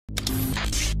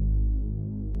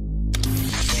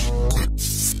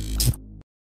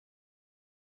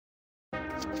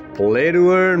Play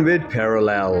to earn with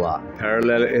Parallel.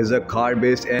 Parallel is a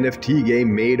card-based NFT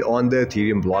game made on the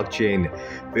Ethereum blockchain,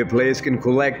 where players can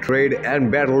collect, trade, and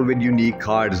battle with unique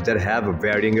cards that have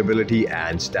varying ability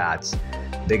and stats.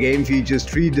 The game features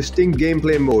three distinct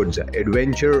gameplay modes: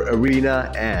 Adventure,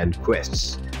 Arena, and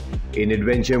Quests. In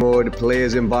Adventure mode,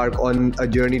 players embark on a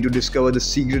journey to discover the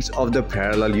secrets of the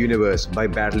parallel universe by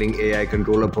battling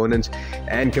AI-controlled opponents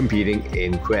and competing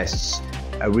in quests.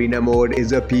 Arena mode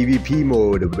is a PvP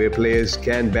mode where players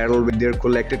can battle with their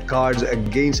collected cards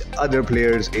against other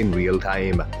players in real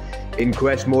time. In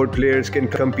Quest mode, players can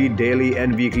complete daily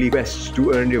and weekly quests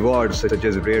to earn rewards such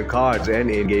as rare cards and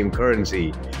in-game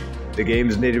currency. The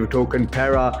game's native token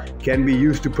Para can be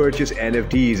used to purchase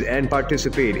NFTs and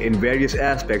participate in various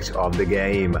aspects of the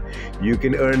game. You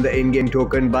can earn the in-game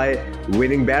token by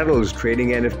winning battles, trading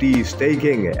NFTs,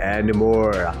 staking, and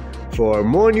more. For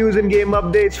more news and game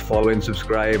updates, follow and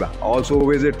subscribe. Also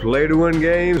visit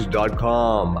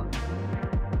playtoearngames.com.